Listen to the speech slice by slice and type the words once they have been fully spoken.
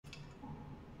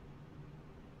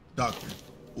Doctor,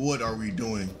 what are we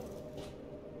doing?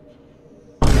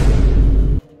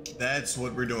 That's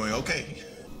what we're doing. Okay.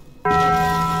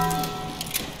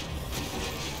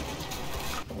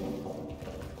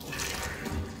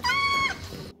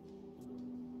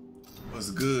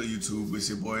 What's good, YouTube? It's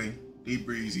your boy D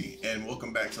Breezy, and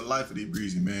welcome back to Life of D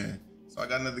Breezy, man. So I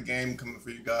got another game coming for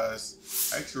you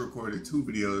guys. I actually recorded 2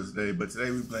 videos today, but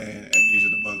today we playing Amnesia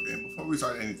the Bunker. And before we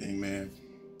start anything, man,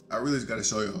 I really just gotta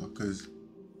show y'all because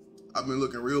I've been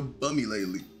looking real bummy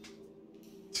lately.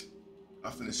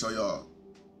 I'm finna show y'all.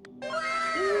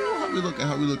 How we looking?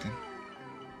 How we looking?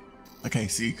 I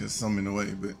can't see because something in the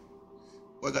way, but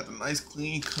boy got the nice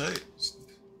clean cut.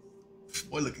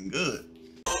 Boy looking good.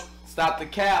 Stop the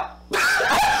cap.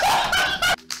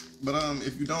 But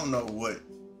if you don't know what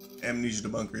Amnesia the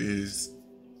Bunker is,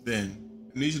 then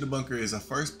Amnesia the Bunker is a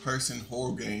first-person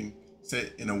horror game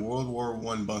set in a World War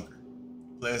I bunker.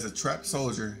 Play as a trapped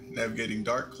soldier navigating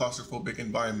dark, claustrophobic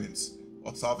environments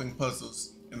while solving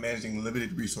puzzles and managing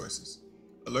limited resources.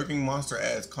 A lurking monster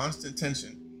adds constant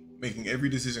tension, making every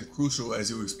decision crucial as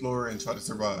you explore and try to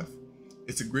survive.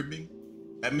 It's a gripping,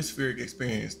 atmospheric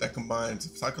experience that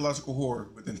combines psychological horror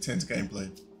with intense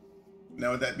gameplay.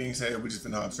 Now with that being said, we're just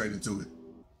gonna hop straight into it.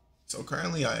 So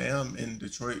currently I am in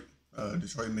Detroit,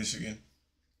 Michigan.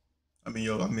 I'm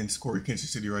in Corey, Kansas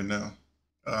City right now.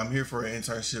 I'm here for an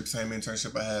internship, same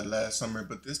internship I had last summer,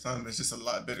 but this time it's just a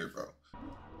lot better, bro.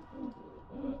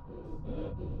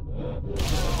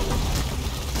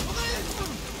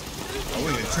 Oh, we're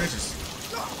in the trenches.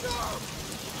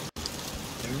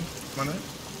 Henry, come on in.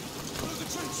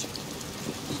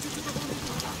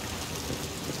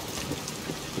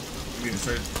 We're getting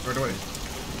straight away.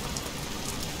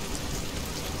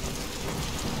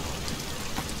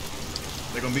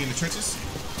 They're gonna be in the trenches?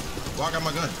 Well, I got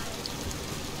my gun.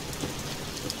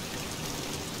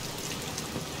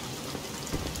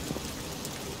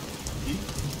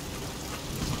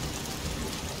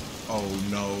 Oh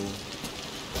no.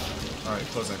 Alright,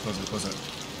 close that.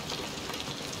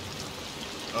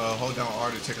 Hold down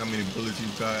R to check how many bullets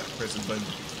you've got. Press the button.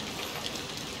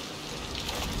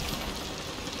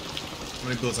 How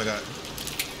many bullets I got?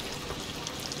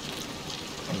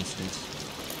 Oh shit.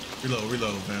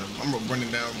 Reload, man. I'm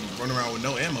running around with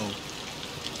no ammo.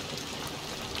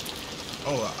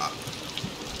 Oh, I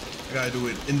gotta do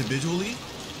it individually?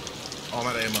 Oh, I'm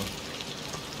out of ammo.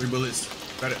 3 bullets.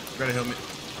 Got a helmet.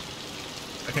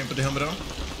 I can't put the helmet on?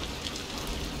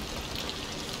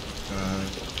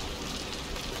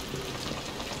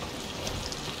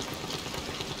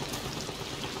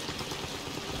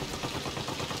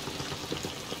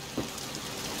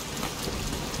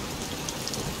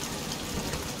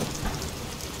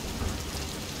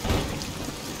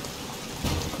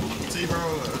 See, bro,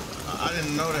 I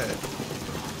didn't know that.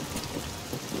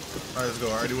 All right, let's go.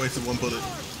 I already wasted 1 bullet.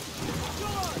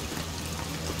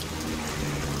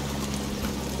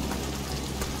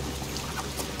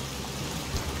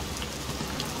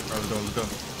 Let's go.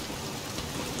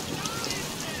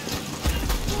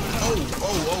 Oh.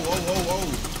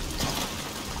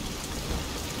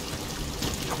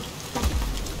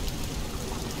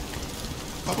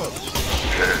 Pop up.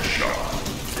 Headshot.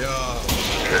 Yeah.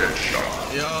 Headshot.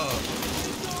 Yeah.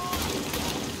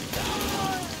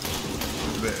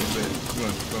 It's bad. Come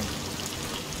on.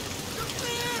 Come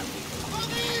here!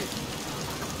 Mommy!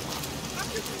 I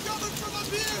keep you coming from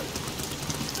up here!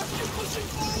 Just keep pushing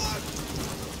forward!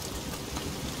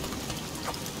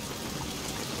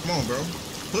 Come on, bro.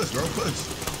 Push.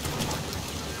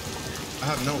 I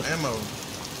have no ammo.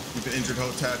 You can injure the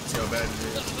whole tab to see how bad it is.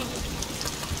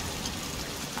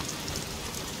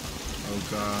 Oh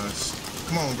gosh.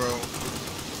 Come on, bro.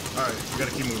 Alright, you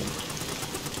gotta keep moving.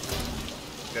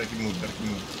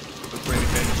 Look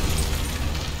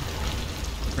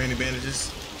for any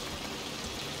bandages.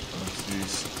 Oh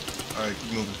jeez. Alright,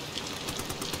 keep moving.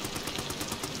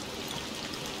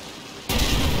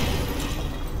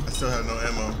 I still have no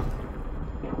ammo.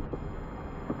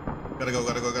 Gotta go.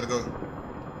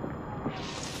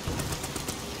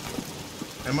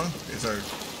 Ammo? Yes, sir.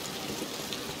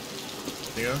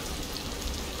 Yeah?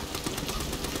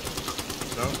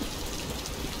 No?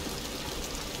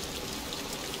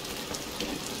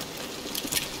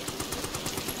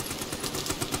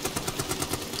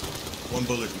 One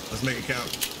bullet. Let's make it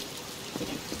count.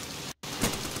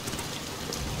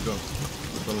 Let's go.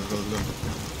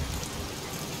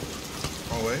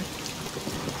 Wrong way.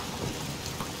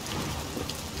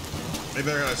 Maybe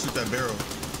I gotta shoot that barrel.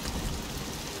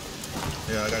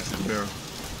 Yeah, I gotta shoot the barrel.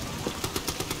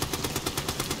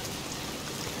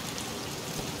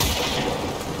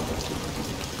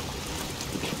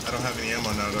 I don't have any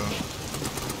ammo now though.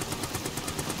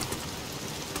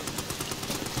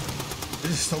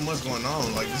 There's so much going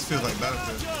on. Like, this feels like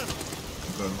Battlefield.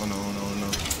 Okay, oh no, oh no, oh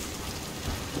no.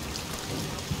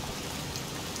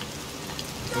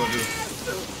 What do I do?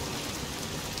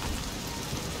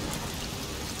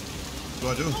 What do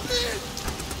I do?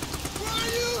 Where are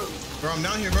you? Bro, I'm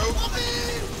down here, bro.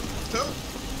 Help!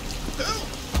 Help!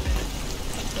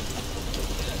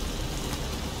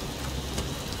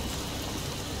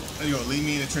 There you go, leave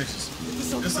me in the trenches.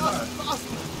 Just alive.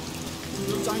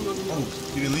 Oh,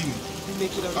 you didn't leave me.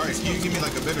 Alright, can you give me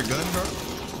like a better gun, bro?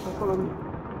 Follow me.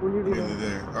 We're nearly Nearly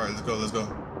there. Alright, let's go, let's go.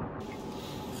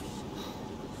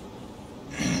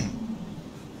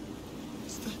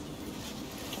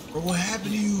 Bro, what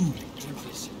happened to you? Drink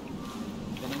this.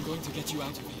 Then I'm going to get you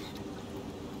out of here.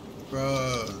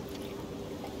 Bruh.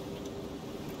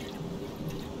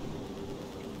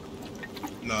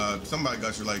 Nah, if somebody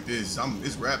got you like this,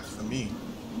 it's wrapped for me.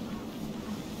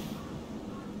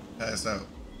 Pass out.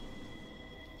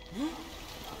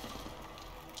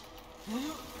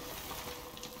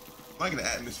 Liking the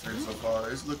atmosphere so far.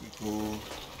 It's looking cool.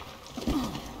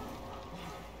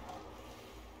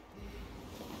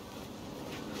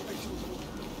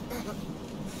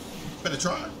 Better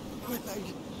try. My leg.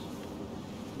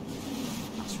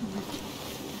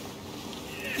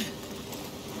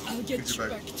 I'll get you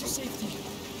back to safety.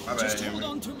 My bad, Just hold Henry.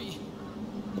 on to me.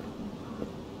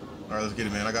 Alright, let's get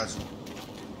it, man. I got you.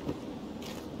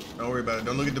 Don't worry about it.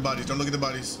 Don't look at the bodies. Don't look at the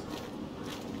bodies.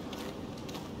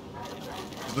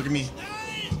 Just look at me.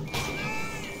 We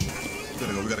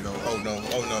gotta go. We gotta go. Oh no.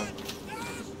 Oh no.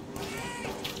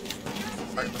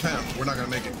 Alright, Pam, we're not gonna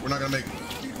make it. We're not gonna make it.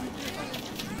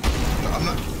 No, I'm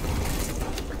not.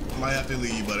 I might have to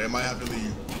leave, buddy. I might have to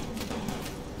leave.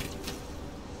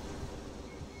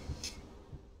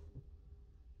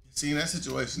 See, in that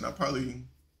situation, I probably.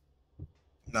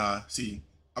 Nah, see,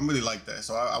 I'm really like that.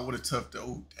 So I would have toughed it.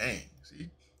 Oh, dang. See,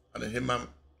 I done hit my.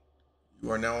 You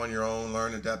are now on your own.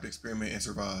 Learn, adapt, experiment, and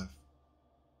survive.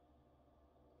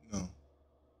 No.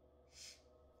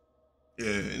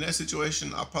 Yeah, in that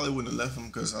situation, I probably wouldn't have left him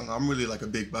because I'm really like a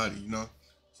big body, you know?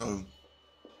 So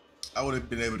I would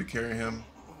have been able to carry him.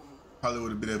 Probably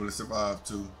would have been able to survive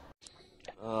too.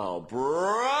 Oh,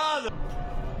 brother!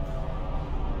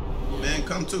 Man,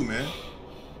 come to, man.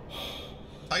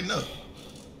 Tighten up.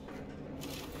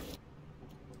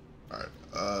 Alright,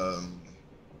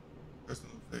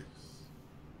 personal fix.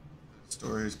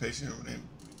 Storage, patient name.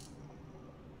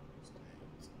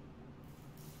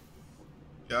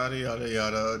 Yada, yada,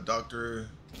 yada. Dr.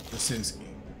 Jasinski.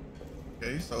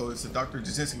 Okay, so it's a Dr.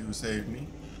 Jasinski who saved me.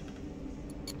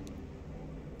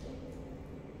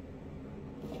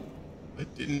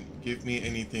 It didn't give me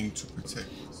anything to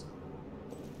protect myself.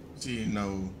 See, you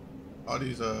know, all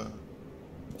these,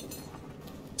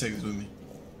 take this with me.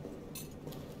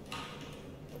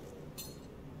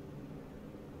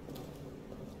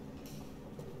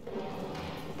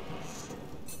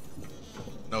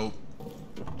 Nope.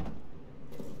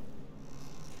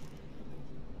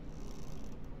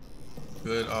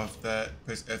 Good off that.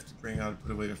 Press F to bring out and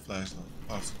put away the flashlight.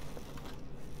 Awesome.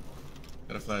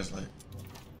 Got a flashlight.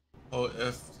 Hold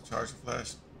F to charge the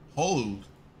flash. Hold.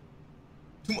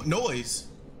 Too much noise.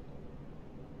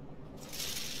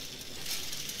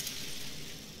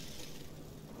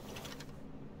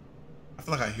 I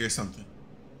feel like I hear something.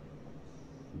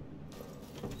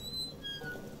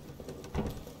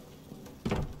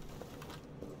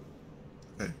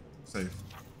 Okay, safe.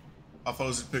 All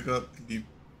photos you pick up can be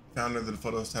found under the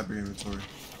photos tab of your inventory.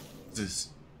 What's this?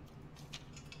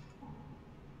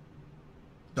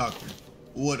 Doctor,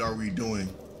 what are we doing?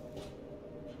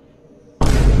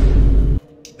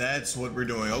 That's what we're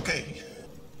doing. Okay.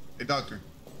 Hey, doctor.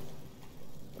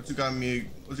 What you got me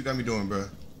doing, bro?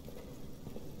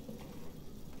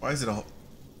 Why is it a hole?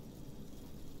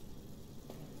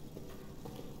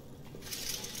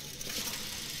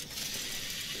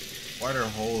 Why are there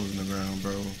holes in the ground,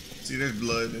 bro? See, there's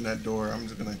blood in that door. I'm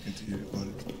just gonna continue to go.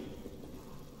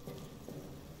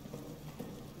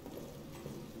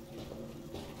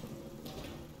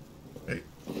 Hey,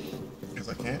 guess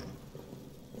I can't.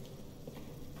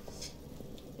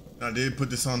 I did put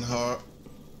this on hard.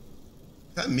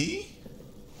 Is that me?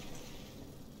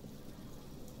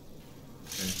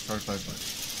 Okay, charge flashlight.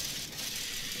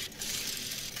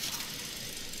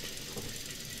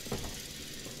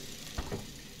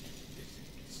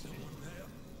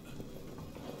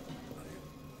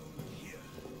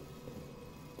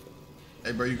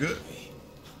 Hey, bro, you good?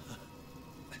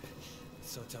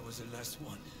 Thought that was the last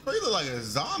one. Bro, you look like a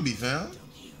zombie, fam.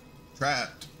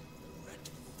 Trapped. Red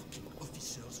fucking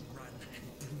officers ran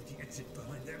and blew the exit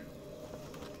behind them.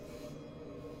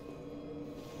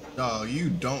 Dog, you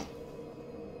don't.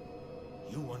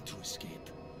 You want to escape.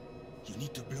 You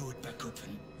need to blow it back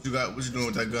open. What you doing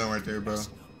with that gun right there, bro?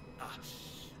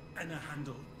 And a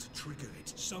handle to trigger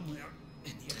it somewhere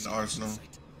in the arsenal.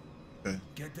 site. Okay.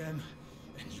 Get them,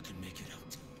 and you can make it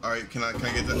out. All right, can I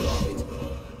get that?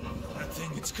 That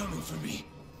thing, it's coming for me.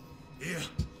 Here,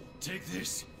 take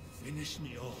this. Finish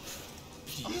me off,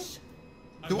 please.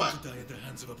 I want to die at the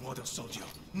hands of a brother soldier,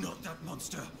 not that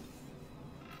monster.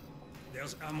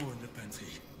 There's ammo in the pantry.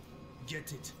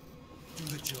 Get it. Do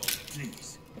the job,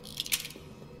 please.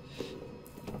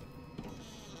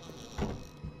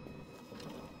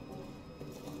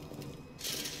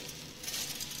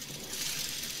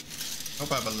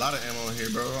 Hope I have a lot of ammo in here,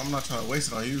 bro. I'm not trying to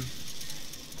waste it on you.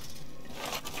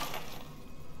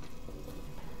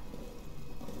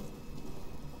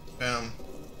 Bam.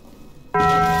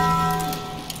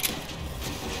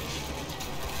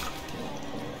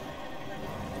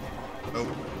 Nope.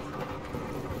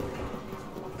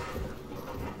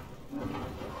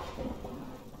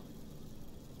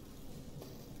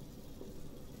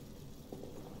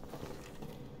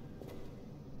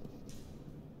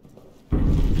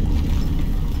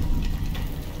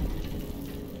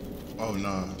 Oh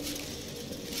no.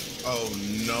 Oh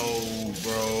no,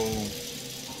 bro.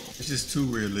 It's just too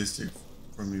realistic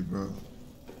for me, bro.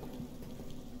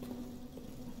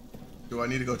 Do I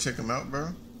need to go check him out, bro?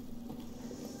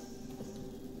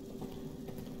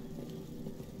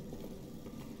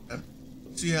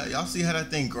 See how y'all see how that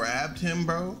thing grabbed him,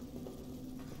 bro?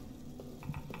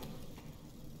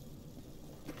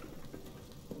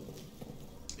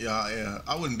 Yeah,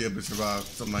 I wouldn't be able to survive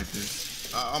something like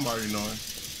this. I'm already knowing.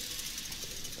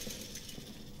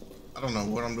 I don't know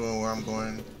what I'm doing, where I'm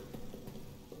going.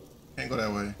 Can't go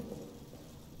that way.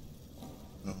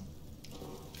 No.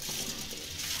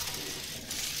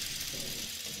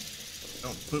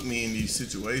 Don't put me in these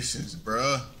situations,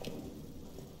 bruh.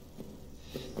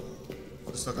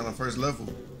 We're stuck on the first level.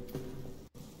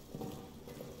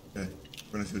 Okay,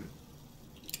 we're gonna shoot it.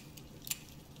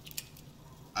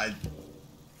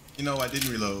 You know, I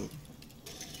didn't reload.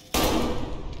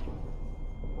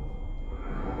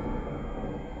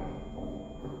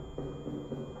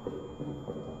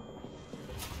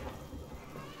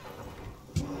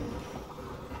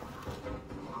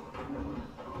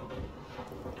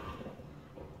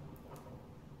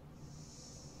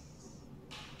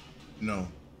 No.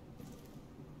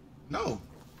 No.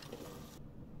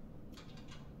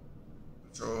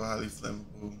 Control highly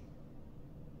flammable.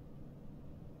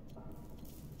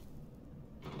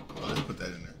 Oh, let's put that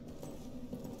in there.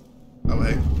 Oh,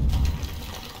 hey.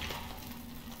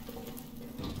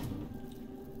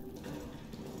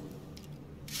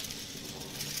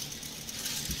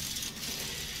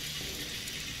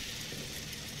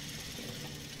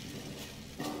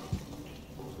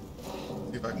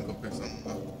 See if I can go pick something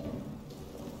up.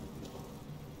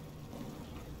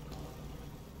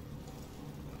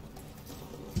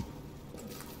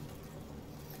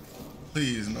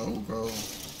 Please, no, bro.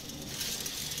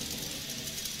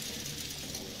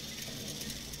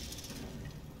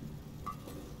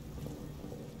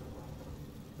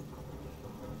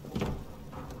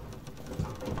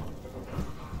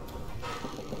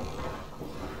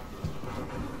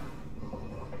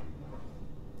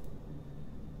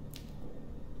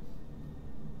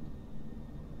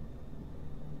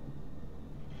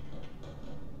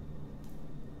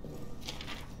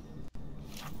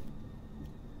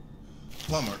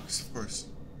 Claw marks, of course.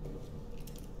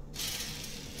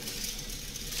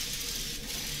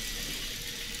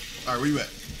 All right, where you at?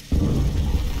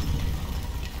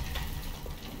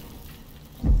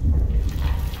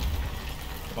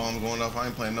 Bomb going off. I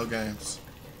ain't playing no games.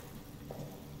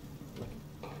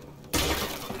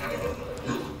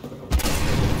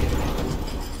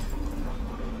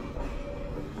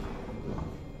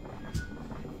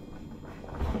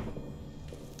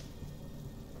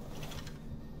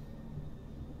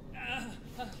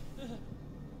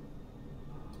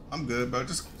 I'm good, bro.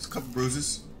 Just a couple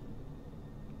bruises.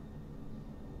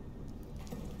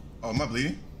 Oh, am I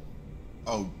bleeding?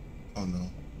 Oh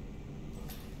no.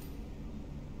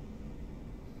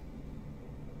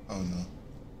 Oh no.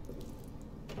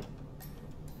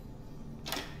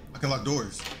 I can lock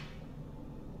doors.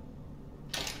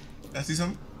 Can I see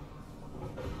something?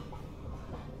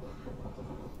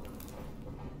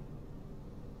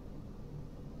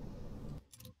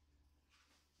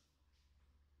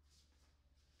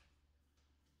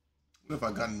 What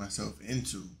have I gotten myself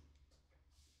into?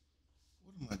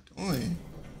 What am I doing?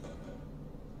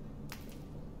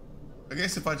 I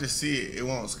guess if I just see it, it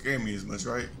won't scare me as much,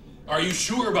 right? Are you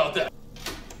sure about that?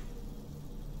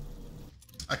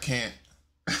 I can't.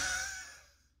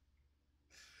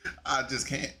 I just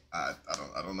can't. I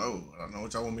don't know. I don't know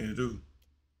what y'all want me to do.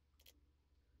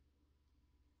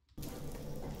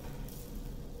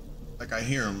 Like I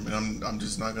hear him, and I'm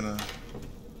just not gonna.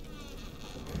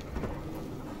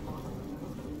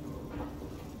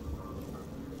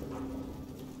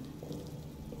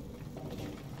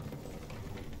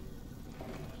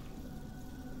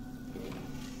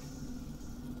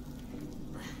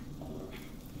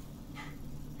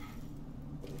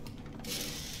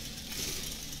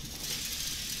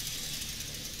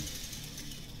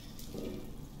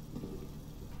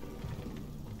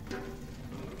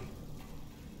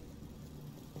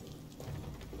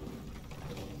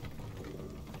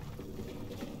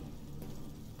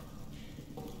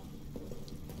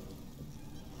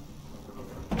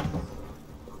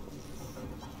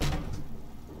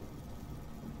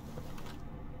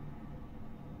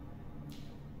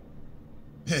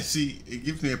 Yeah, see, it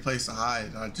gives me a place to hide,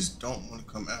 and I just don't want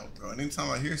to come out, bro. Anytime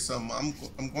I hear something,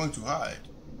 I'm going to hide.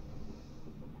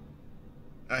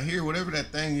 I hear whatever that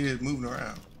thing is moving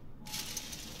around.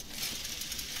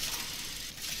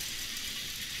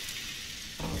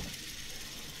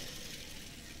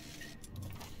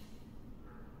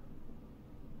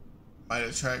 Might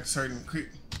attract certain creep.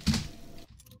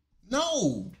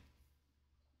 No!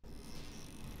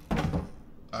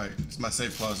 Alright, it's my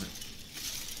safe closet.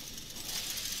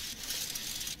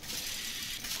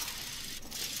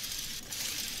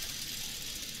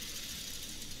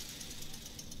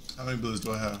 How many bullets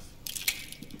do I have?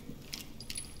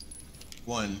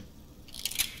 1.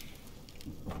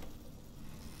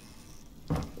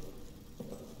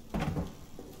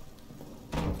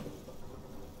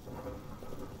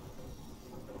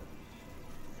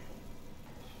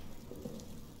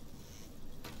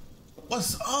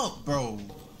 What's up, bro?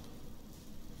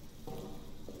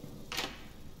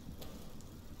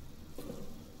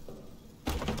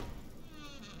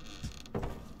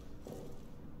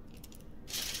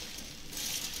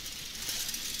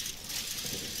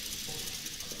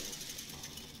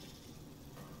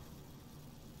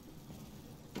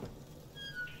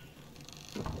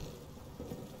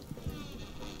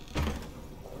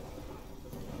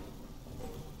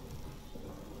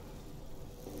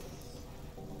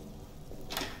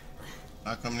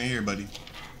 Not coming in here, buddy.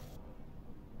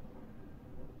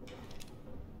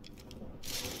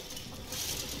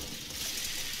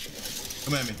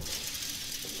 Come at me.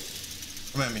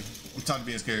 Come at me. I'm tired of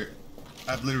being scared.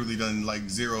 I've literally done like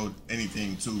zero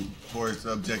anything towards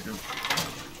the objective.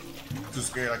 I'm too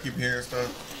scared. I keep hearing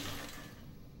stuff.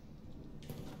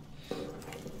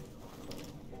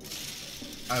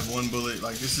 I have 1 bullet.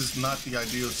 Like, this is not the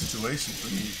ideal situation for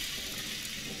me.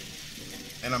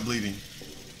 And I'm bleeding.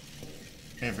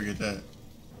 Can't forget that.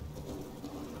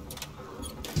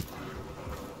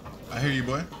 I hear you,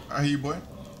 boy. I hear you, boy.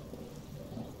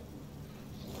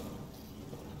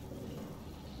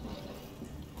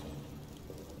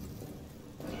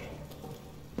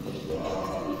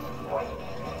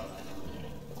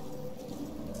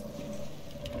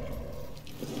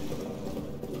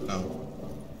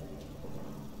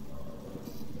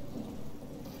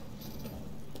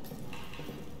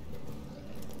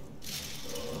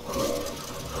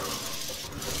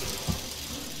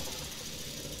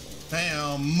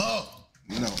 Damn, no.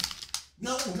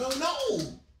 No.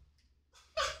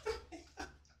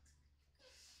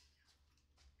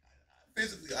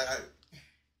 Physically,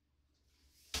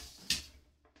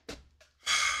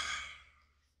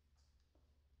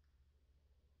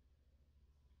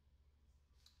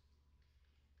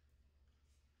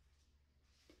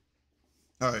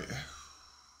 all right.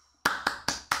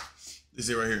 This is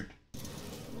it right here.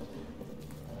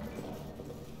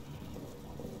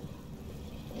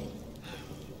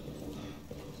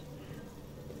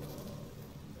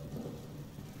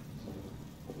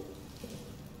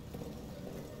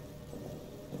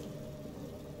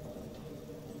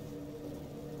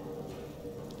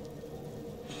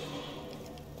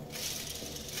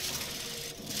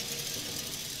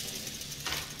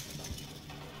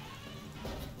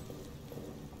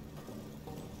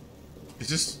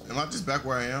 Am I just back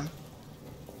where I am?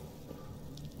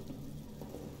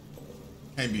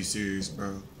 Can't be serious,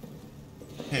 bro.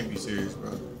 Can't be serious,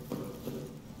 bro.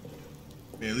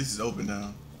 Man, at least it's open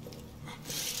now.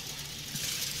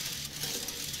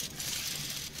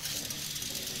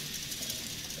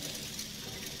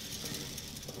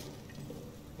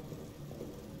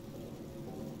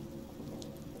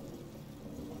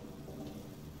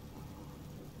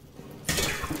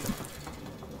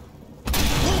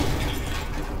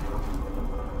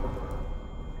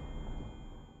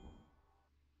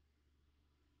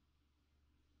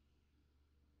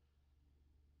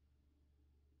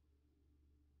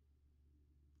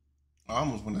 I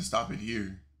almost want to stop it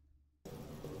here.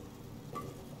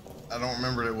 I don't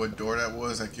remember what door that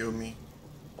was that killed me.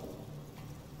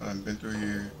 But I've been through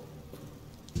here.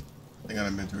 I think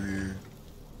I've been through here.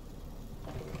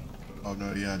 Oh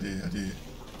no, yeah, I did. Okay,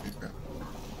 crap.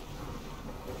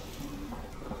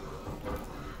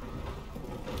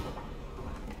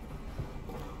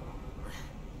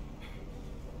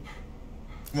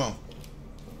 Come on.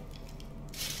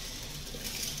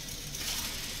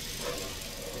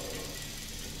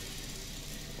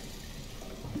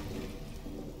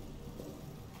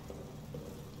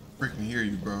 Freaking hear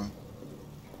you, bro.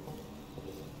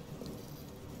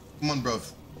 Come on, bro.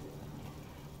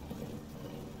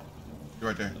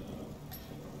 You're right there.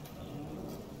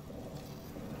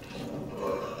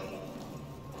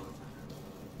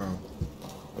 Bro.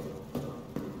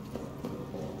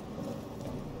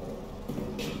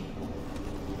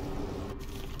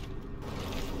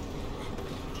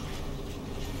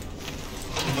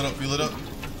 Feel it up.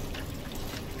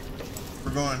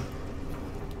 We're going.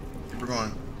 We're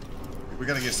going. We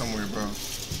gotta get somewhere, bro.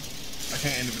 I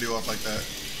can't end the video off like that.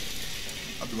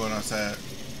 I'll be going outside.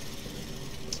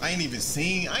 I ain't even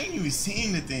seen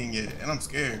the thing yet, and I'm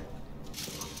scared.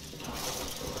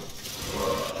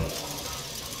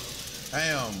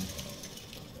 Damn.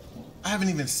 I haven't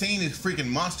even seen this freaking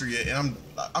monster yet, and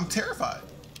I'm terrified.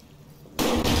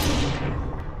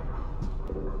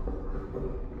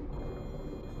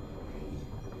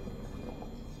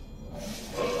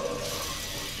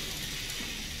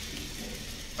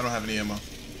 I don't have any ammo. I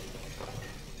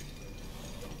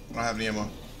don't have any ammo.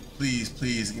 Please,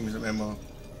 please give me some ammo.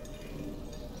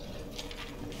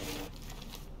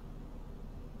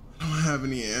 I don't have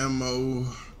any ammo.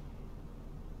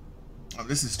 Oh,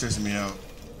 this is stressing me out.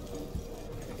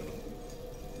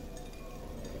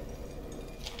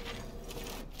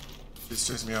 This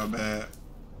stressed me out bad.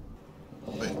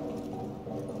 Wait.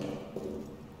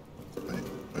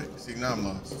 See, now I'm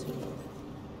lost.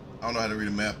 I don't know how to read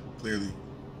a map clearly.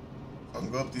 So I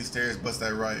can go up these stairs, bust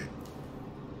that right.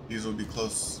 These will be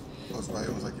close right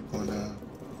once I keep going down.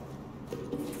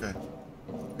 Okay.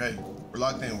 Okay. We're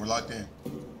locked in. We're locked in.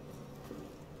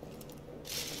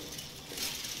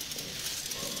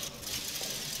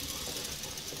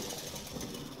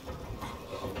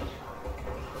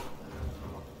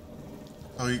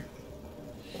 Oh,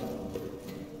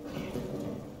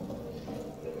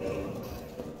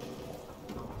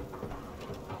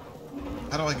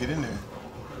 how do I get in there?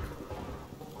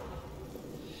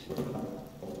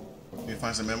 Can you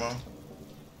find some ammo?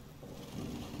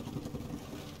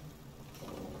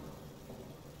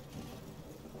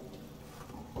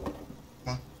 Come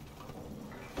on.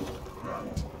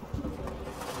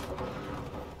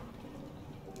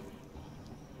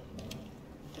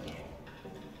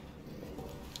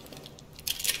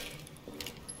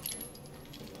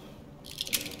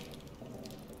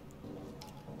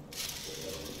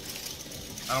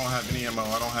 I don't have any ammo.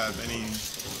 I don't have any.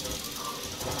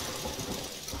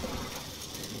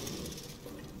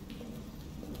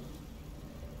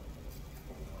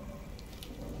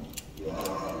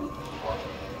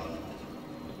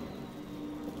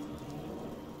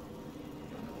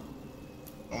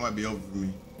 It might be over for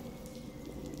me.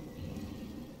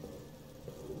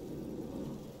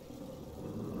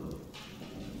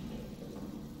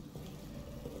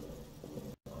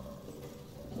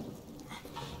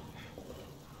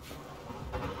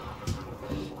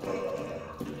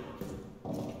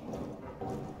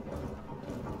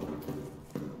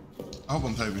 I hope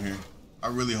I'm safe in here. I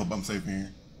really hope I'm safe in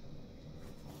here.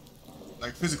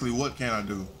 Like, physically, what can I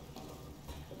do?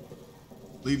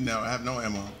 Leave now. I have no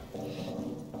ammo.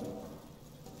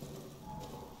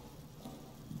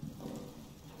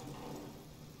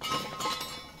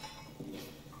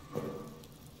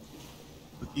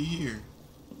 Looky here.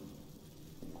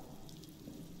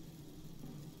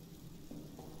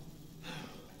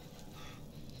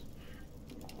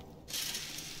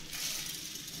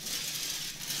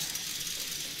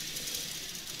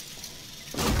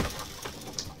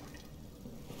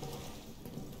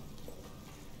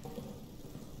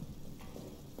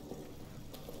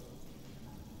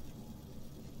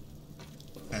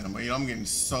 And I'm getting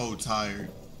so tired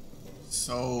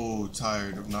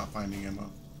of not finding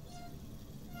ammo.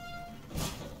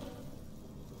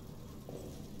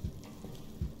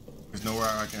 There's nowhere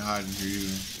I can hide in here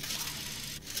either.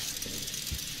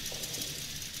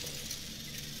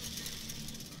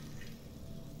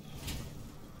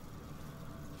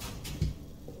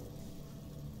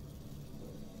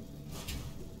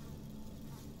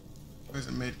 Where's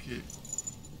the med kit?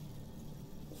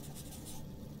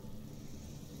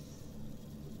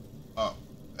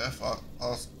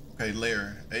 Okay,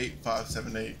 layer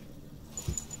 8578.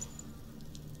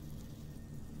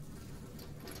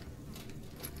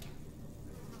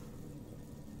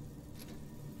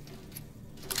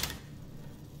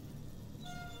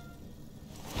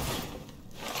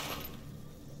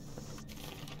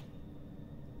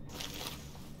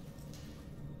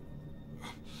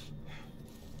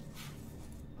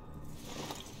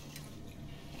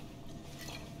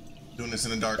 Doing this in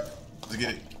the dark. Let's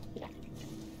get it.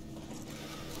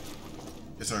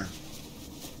 Yes, sir.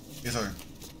 Yes, sir.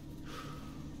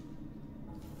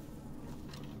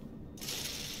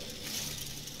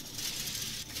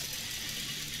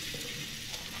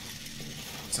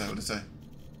 What it say?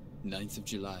 9th of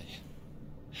July.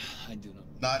 I do not.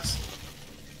 Knots.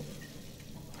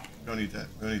 We don't need that.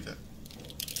 We don't need that.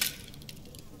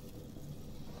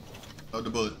 Load the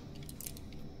bullet.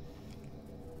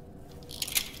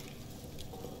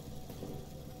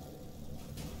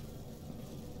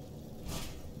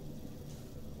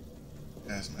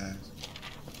 Gas mask.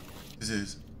 This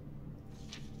is.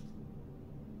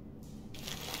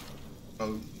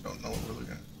 Oh, don't know what we're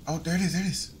looking at. Oh, there it is. There it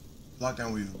is.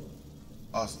 Lockdown wheel.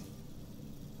 Awesome.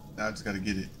 Now I just gotta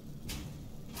get it.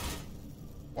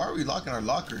 Why are we locking our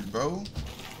lockers, bro?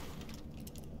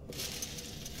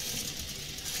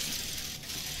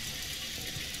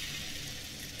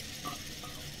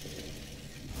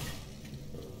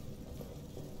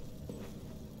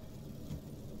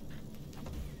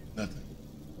 Nothing.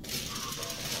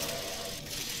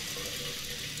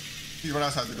 He's right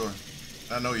outside the door.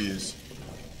 I know he is.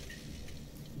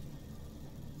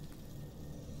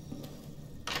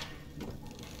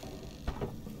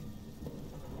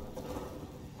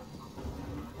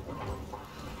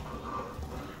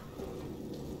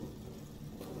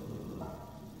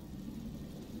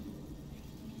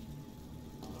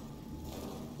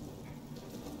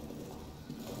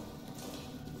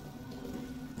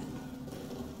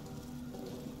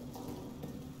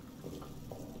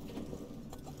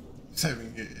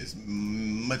 Saving it as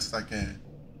much as I can.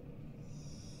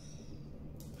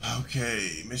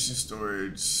 Okay, mission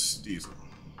storage, diesel.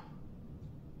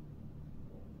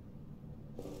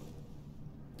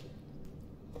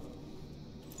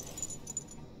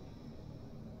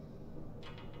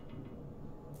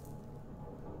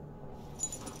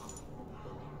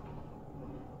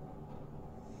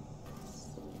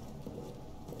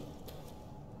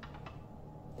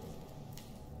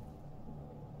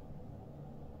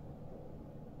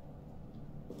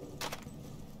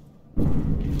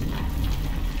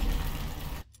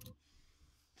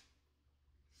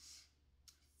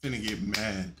 Finna get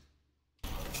mad.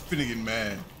 Finna get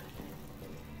mad.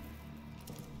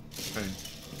 Okay.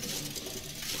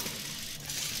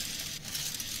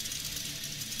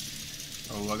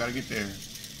 Oh, I gotta get there.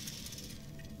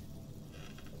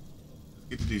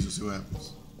 Get the diesel, see what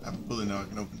happens. I have a bullet now, I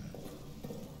can open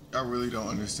that. I really don't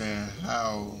understand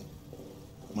how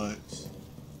much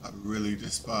I really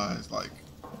despise, like,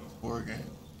 horror games.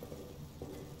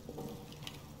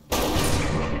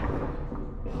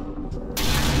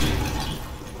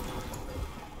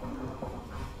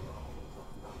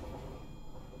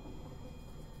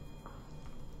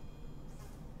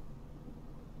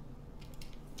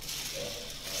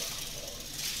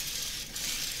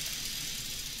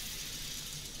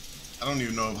 I don't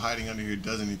even know if hiding under here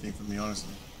does anything for me,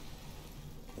 honestly.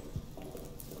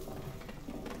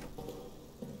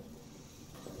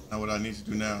 Not what I need to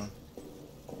do now.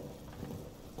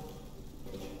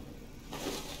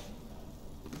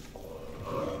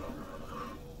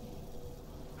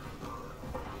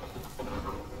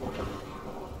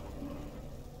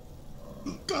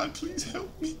 God, please help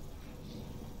me.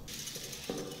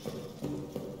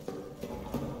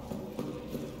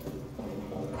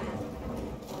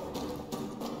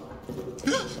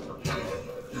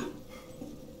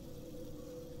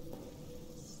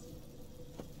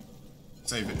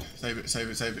 Save it, save it, save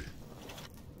it, save it.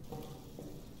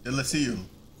 Then let's see you.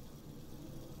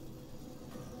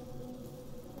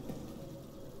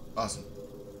 Awesome.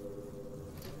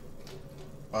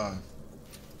 5,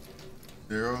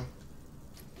 0.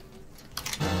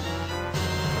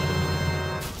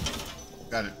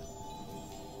 Got it.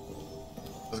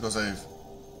 Let's go save.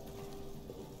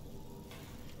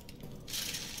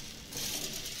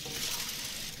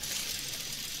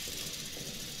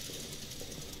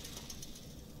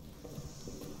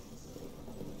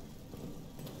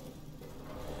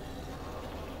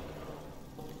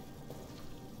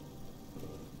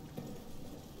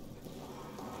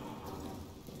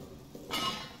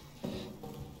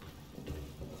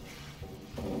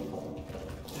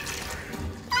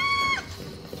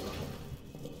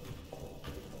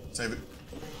 Save it.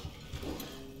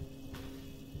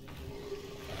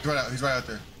 He's right out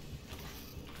there.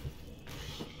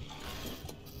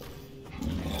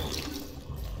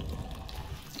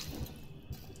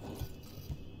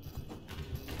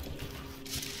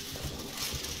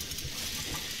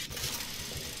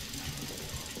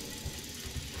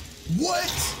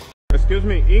 What? Excuse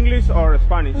me, English or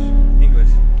Spanish? English.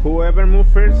 Whoever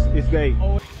moves first is gay.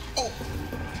 Oh.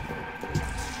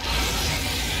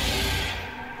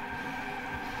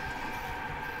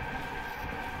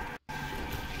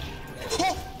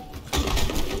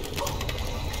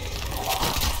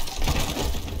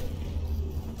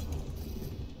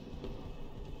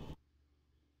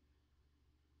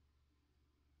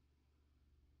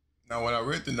 Now, when I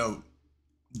read the note,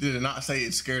 did it not say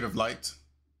it's scared of light?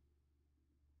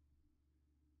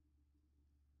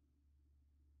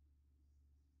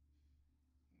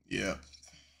 Yeah,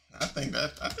 I think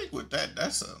with that,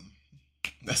 that's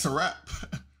a wrap.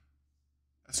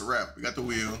 That's a wrap. We got the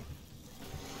wheel.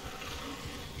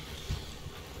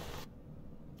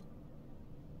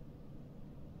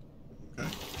 Okay.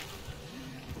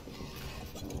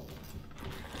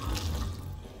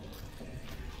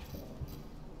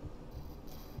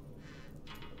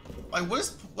 Like,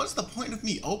 what's the point of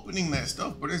me opening that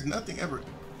stuff? But there's nothing ever.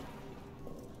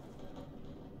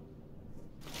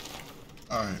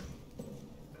 All right.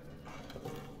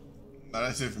 Now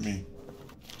that's it for me.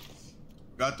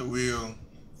 Got the wheel.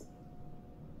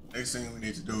 Next thing we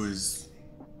need to do is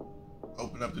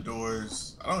open up the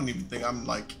doors. I don't even think I'm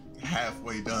like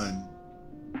halfway done.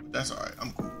 But that's all right.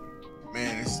 I'm cool.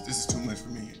 Man, this is too much for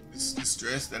me. This the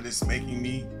stress that it's making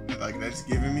me, like that's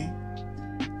giving me.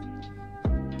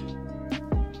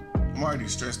 I'm already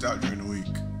stressed out during the week.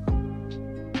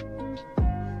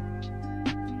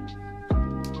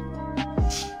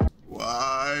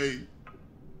 Why?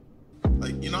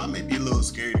 Like, you know, I may be a little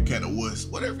scared to cat a wuss.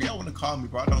 Whatever y'all want to call me,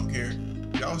 bro, I don't care.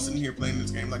 Y'all sitting here playing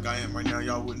this game like I am right now,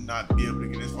 y'all would not be able to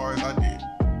get as far as I did.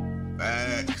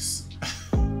 Facts.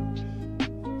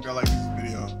 If y'all like this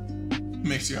video,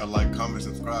 make sure y'all like, comment,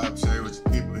 subscribe, share it with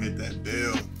your people, hit that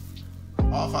bell.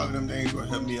 All 5 of them things will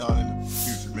help me out in the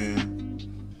future, man.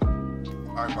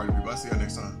 All right, party people, I'll see y'all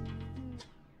next time.